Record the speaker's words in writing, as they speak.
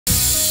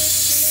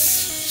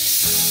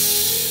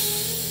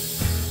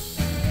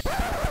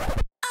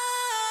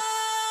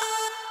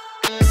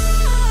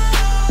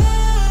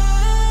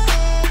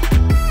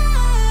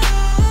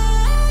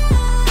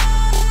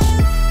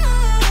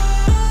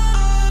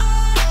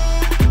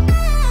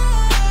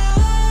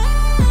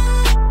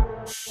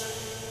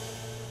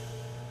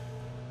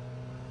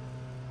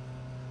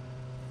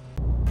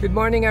Good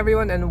morning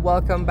everyone and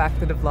welcome back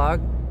to the vlog.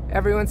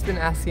 Everyone's been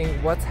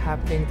asking what's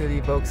happening to the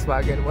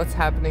Volkswagen, what's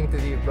happening to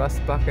the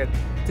rust bucket.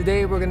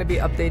 Today we're going to be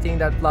updating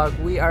that vlog.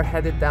 We are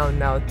headed down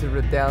now to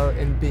Rodel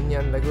in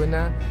Biñan,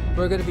 Laguna.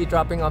 We're going to be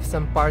dropping off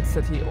some parts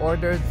that he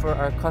ordered for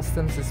our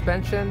custom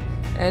suspension,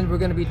 and we're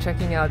going to be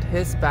checking out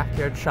his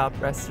backyard shop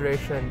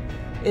restoration.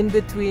 In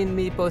between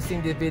me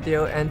posting the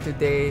video and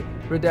today,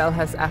 Rodel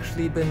has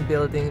actually been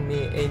building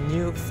me a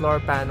new floor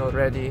pan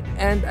already,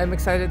 and I'm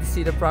excited to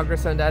see the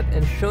progress on that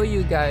and show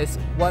you guys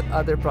what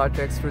other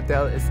projects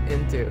Rodel is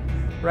into.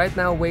 Right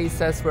now Waze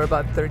says we're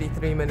about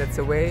 33 minutes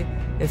away.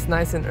 It's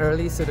nice and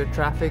early, so the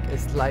traffic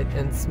is light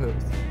and smooth.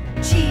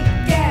 Cheap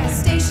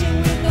gas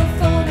station with no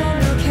phone or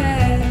no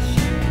cash,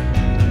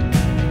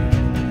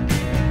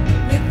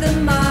 with the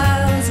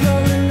miles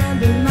rolling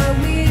under my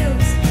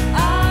wheels.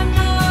 I'm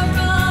not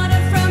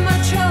running from my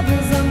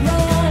troubles, I'm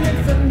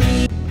running from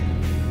me.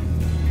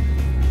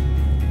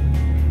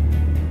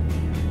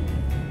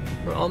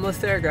 We're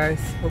almost there, guys.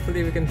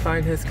 Hopefully we can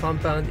find his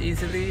compound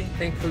easily.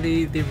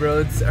 Thankfully the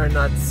roads are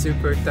not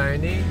super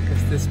tiny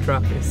because this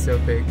truck is so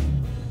big.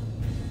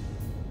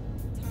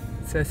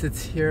 It says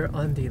it's here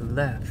on the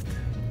left.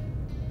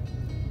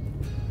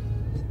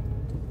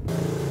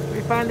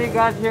 We finally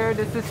got here.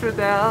 This is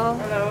Rodel.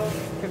 Hello.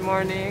 Good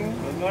morning.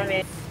 Good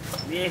morning.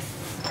 This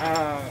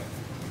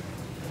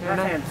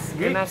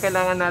Yun ang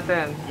kailangan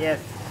natin.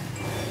 Yes.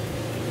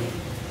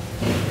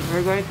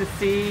 We're going to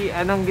see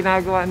anong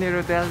ginagawa ni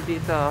Rodel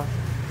dito.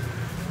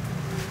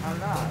 A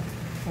lot.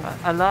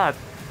 A lot.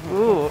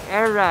 Ooh,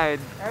 air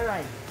ride.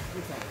 Alright.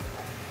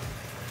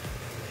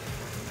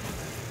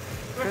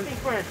 First thing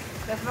first.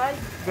 That's right.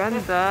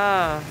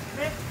 Ganda.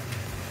 This.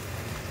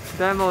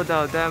 Demo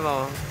daw,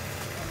 demo.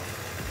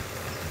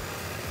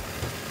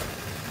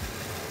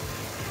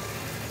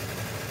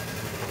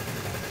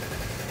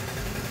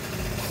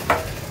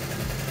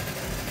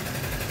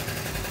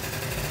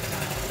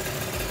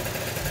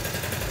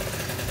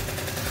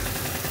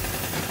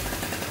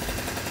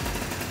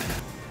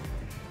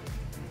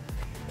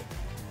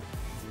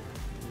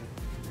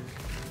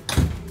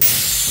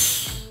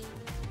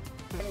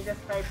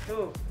 Just type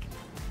 2.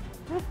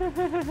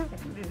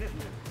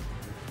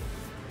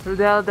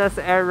 Rodel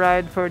does air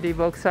ride for the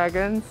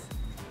Volkswagens.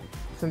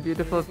 Some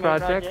beautiful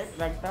projects.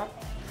 Like top.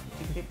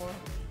 64.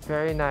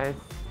 Very nice.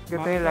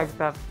 Good na yung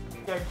laptop.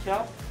 Third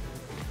shop.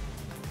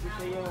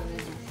 Ito yung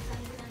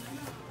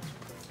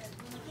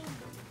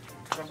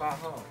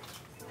trabaho.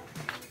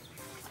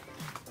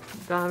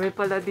 Dami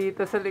pala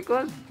dito sa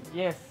likod.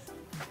 Yes.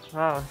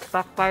 Wow,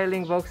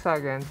 stockpiling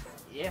Volkswagens.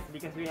 Yes,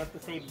 because we have to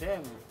save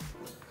them.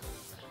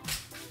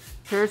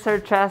 Here's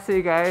our chassis,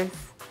 guys.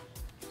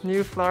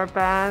 New floor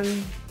pan.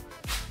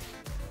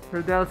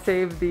 Rodel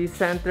saved the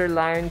center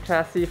line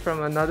chassis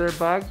from another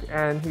bug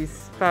and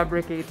he's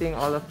fabricating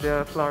all of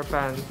the floor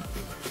pans.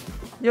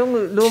 Yung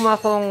luma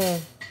kong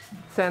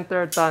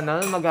center tunnel,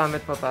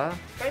 magamit pa pa?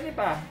 Pwede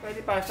pa.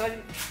 So,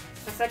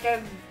 sa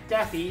second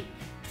chassis,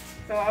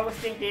 so I was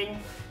thinking,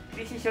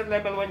 this is your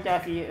level 1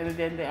 chassis and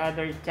then the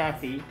other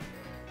chassis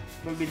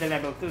will be the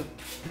level 2.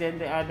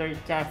 Then the other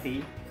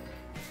chassis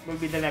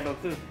will be the level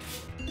 2.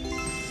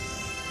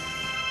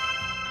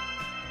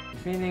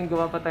 Meaning,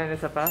 gawa pa tayo na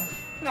isa pa?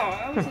 No,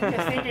 I was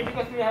just thinking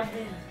because we have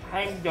these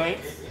hind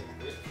joints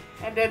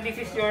and then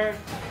this is your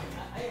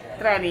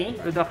tranny.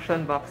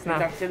 Reduction box na.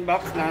 Reduction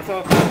box na.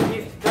 So,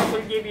 that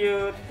will give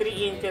you 3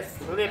 inches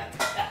lift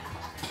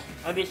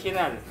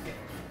additional.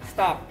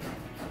 Stop.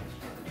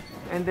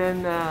 And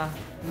then,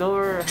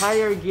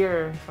 higher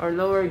gear or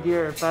lower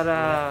gear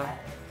para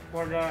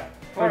For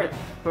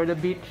the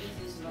beach.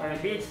 For the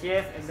beach,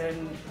 yes. And then,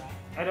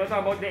 I don't know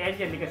about the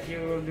engine because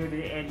you will do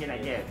the engine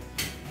again.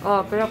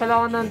 Oh, pero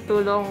kailangan ng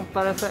tulong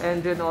para sa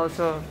engine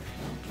also.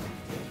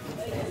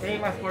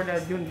 Same as for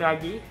the dune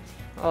buggy.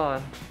 Oh,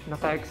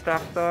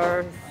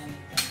 naka-extractor.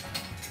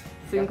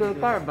 Single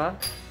car ba?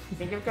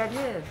 Single card,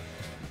 yes.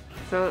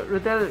 So,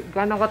 Rodel,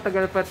 gaano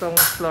katagal pa tong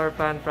floor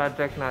pan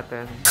project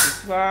natin?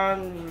 This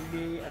one will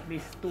be at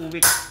least 2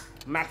 weeks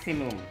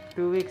maximum.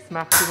 2 weeks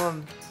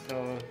maximum.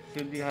 So,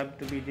 should have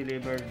to be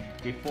delivered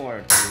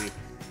before 2 weeks.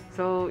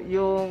 So,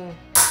 yung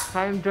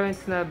time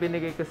joints na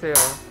binigay ko sa'yo,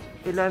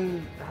 ilan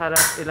harap,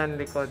 ilan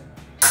likod?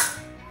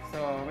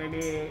 So,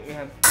 maybe you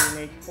have to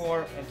make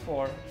 4 and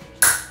 4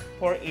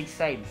 for each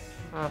side.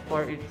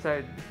 4 each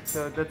side.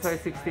 So, that's why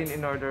 16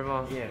 in order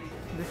mo. Yes.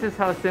 This is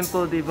how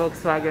simple the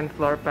Volkswagen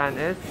floor pan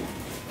is.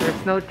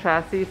 There's no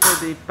chassis, so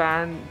the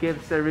pan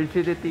gives the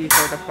rigidity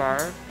for the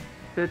car.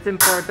 So it's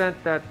important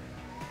that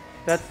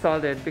that's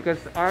solid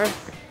because our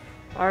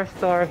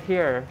store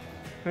here,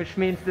 which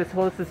means this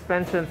whole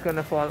suspension is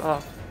gonna fall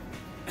off.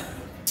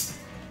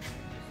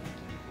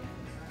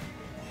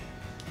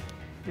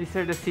 These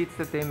are the seats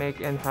that they make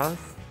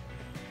in-house.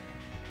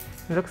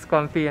 It looks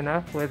comfy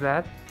enough with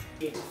that.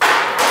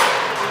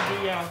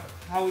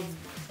 How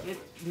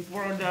it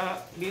before the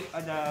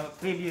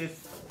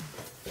previous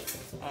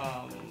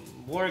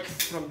works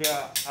from the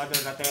other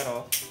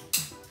Latero,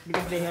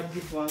 because they have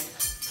this one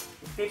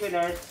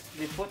stiffeners,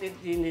 they put it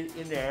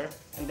in there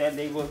and then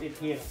they bolt it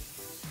here.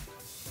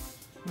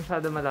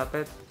 Masyado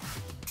malapit.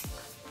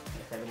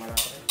 Masyado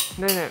malapit.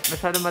 Hindi.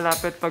 Masyado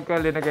malapit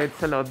pagka linagay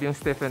sa loob yung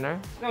stiffener.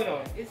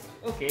 No, it's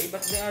okay,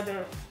 but the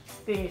other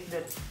thing is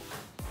that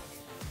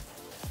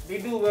they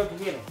do weld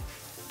here.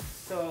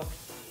 So,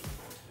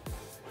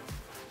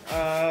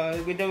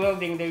 with the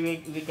welding, they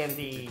weaken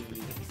the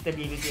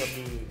stability of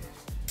the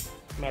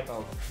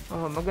metal.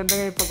 Oh, maganda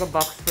nga yung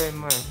pagka-box frame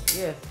mo eh.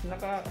 Yes,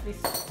 at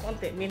least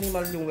konti,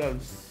 minimal yung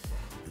welds.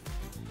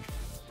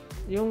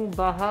 Yung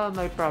Baja,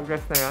 may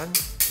progress na yan?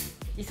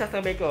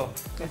 Isasabay ko.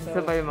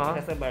 Isasabay mo?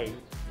 Isasabay.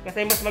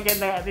 Kasi mas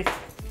maganda at least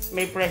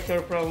may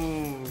pressure from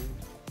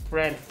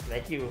friends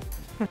like you.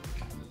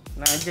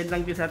 Nandiyan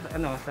lang din sa,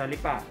 sa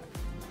lipa.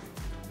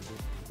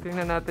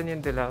 Tingnan natin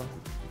yung dilaw.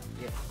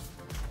 Yes.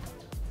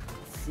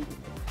 See.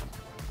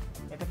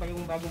 Ito pa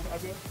yung bagong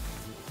project.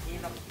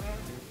 Ilak na.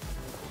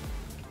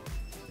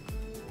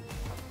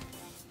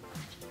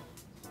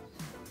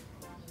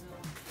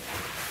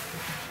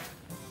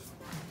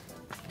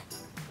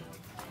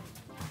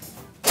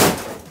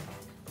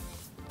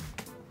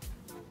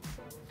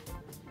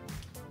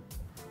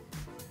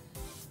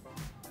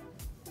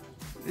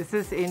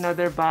 This is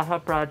another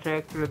Baja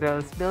project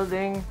Rodel's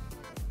building,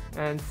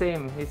 and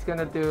same, he's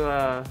gonna do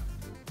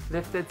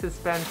lifted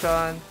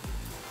suspension,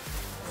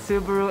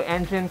 Subaru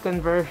engine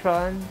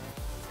conversion,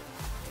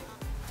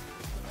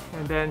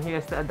 and then he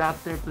has the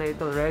adapter plate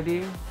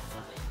already.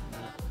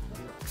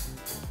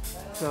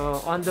 So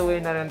on the way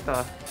na rin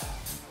to.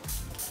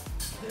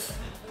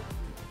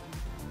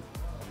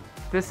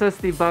 This was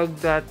the bug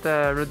that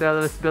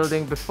Rodel was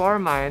building before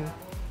mine,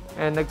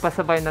 and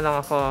nagpasabay na lang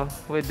ako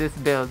with this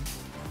build,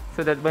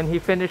 so that when he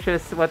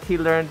finishes what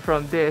he learned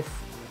from this,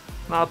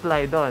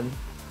 ma-apply doon.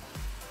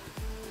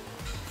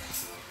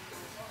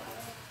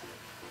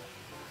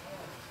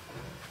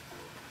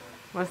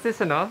 What's this,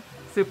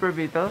 Super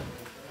Beetle?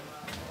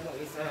 No,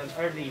 it's an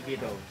early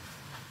Beetle.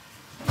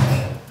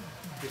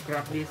 You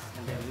crack this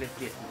and then lift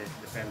this and then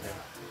the fender.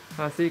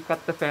 So you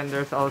cut the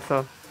fenders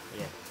also.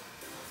 Yeah.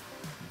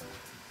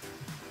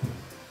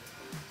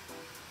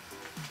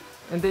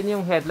 And then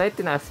yung headlight,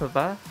 tinaas mo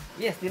ba?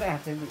 Yes,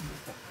 tinaas.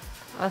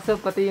 So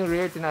pati yung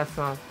rear, tinaas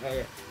mo.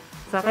 Yeah.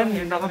 Sa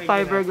akin,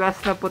 naka-fiberglass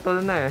na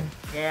putol na eh.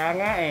 Kaya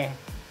nga eh.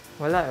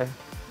 Wala eh.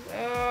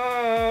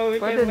 Oh,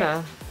 Pwede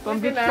na.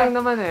 Pang-beach lang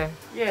naman eh.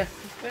 Yes,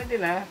 pwede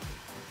na.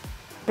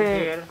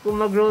 Kasi kung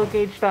mag-roll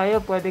cage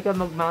tayo, pwede ka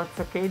mag-mount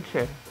sa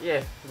cage eh.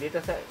 Yes,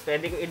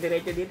 pwede ko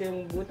i-diretso dito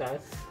yung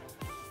butas.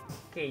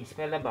 Cage,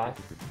 palabas.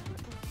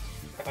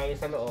 Saka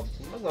yung sa loob.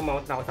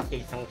 Mag-mount na ako sa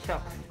cage ng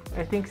shock.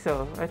 I think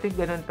so. I think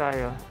ganun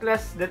tayo.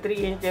 Plus the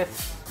 3 inches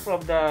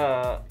from the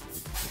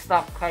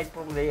stock height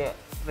from the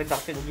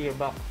reduction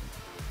gearbox.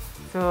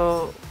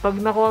 So, pag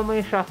nakuha mo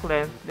yung shock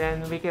length,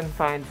 then we can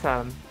find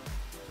some.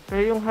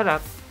 Pero yung harap,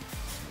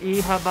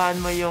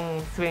 ihabaan mo yung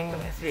swing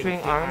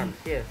arm.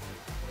 Yes.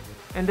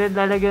 And then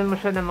lalagyan mo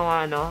siya ng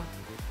mga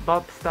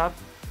bump stop.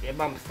 Yeah,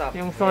 bump stop.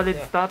 Yung solid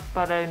yes, stop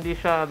para hindi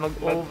siya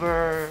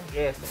mag-over.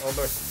 Yes,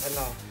 over,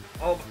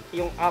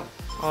 yung up.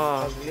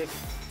 Oh. Mag-lift.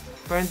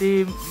 Para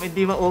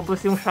hindi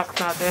maubos yung shocks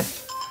natin.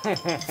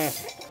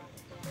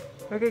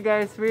 Okay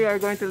guys, we are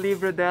going to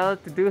leave Rodel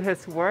to do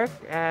his work,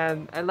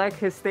 and I like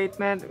his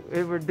statement,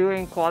 we're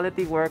doing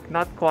quality work,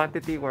 not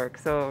quantity work.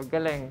 So,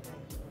 galing.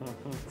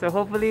 So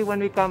hopefully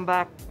when we come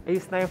back,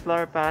 ayos na yung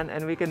floor pan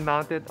and we can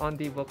mount it on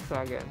the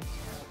Volkswagen.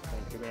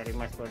 Thank you very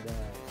much for the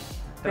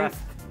Thanks, trust.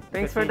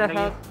 thanks for the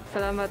help.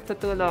 Salamat sa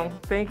tulong.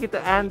 Thank you to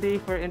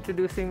Andy for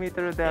introducing me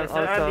to Rodel Yes,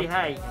 Sir also. Andy,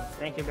 hi.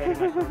 Thank you very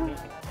much for me.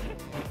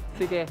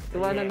 Sige,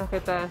 tuwanan na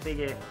kita.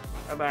 Sige,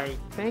 bye-bye.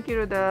 Thank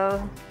you,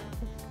 Rodel.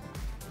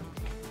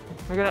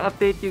 We're gonna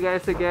update you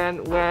guys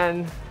again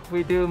when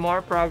we do more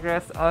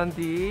progress on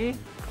the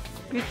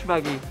beach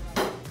buggy.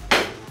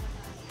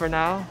 For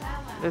now,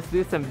 let's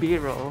do some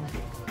B-roll.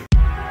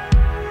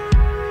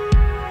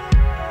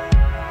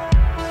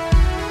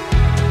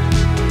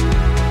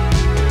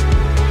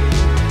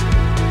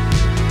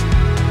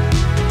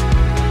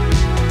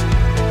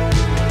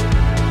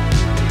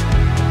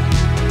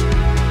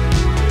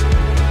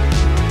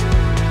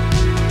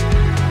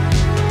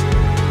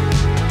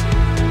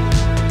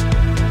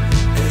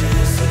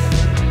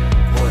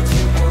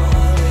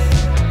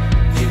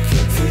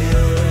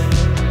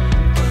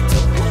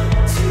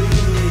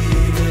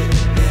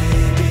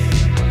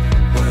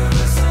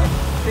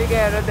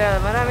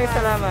 Rodel, maraming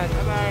salamat.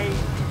 Bye-bye.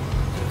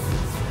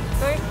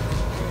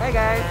 Bye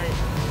guys.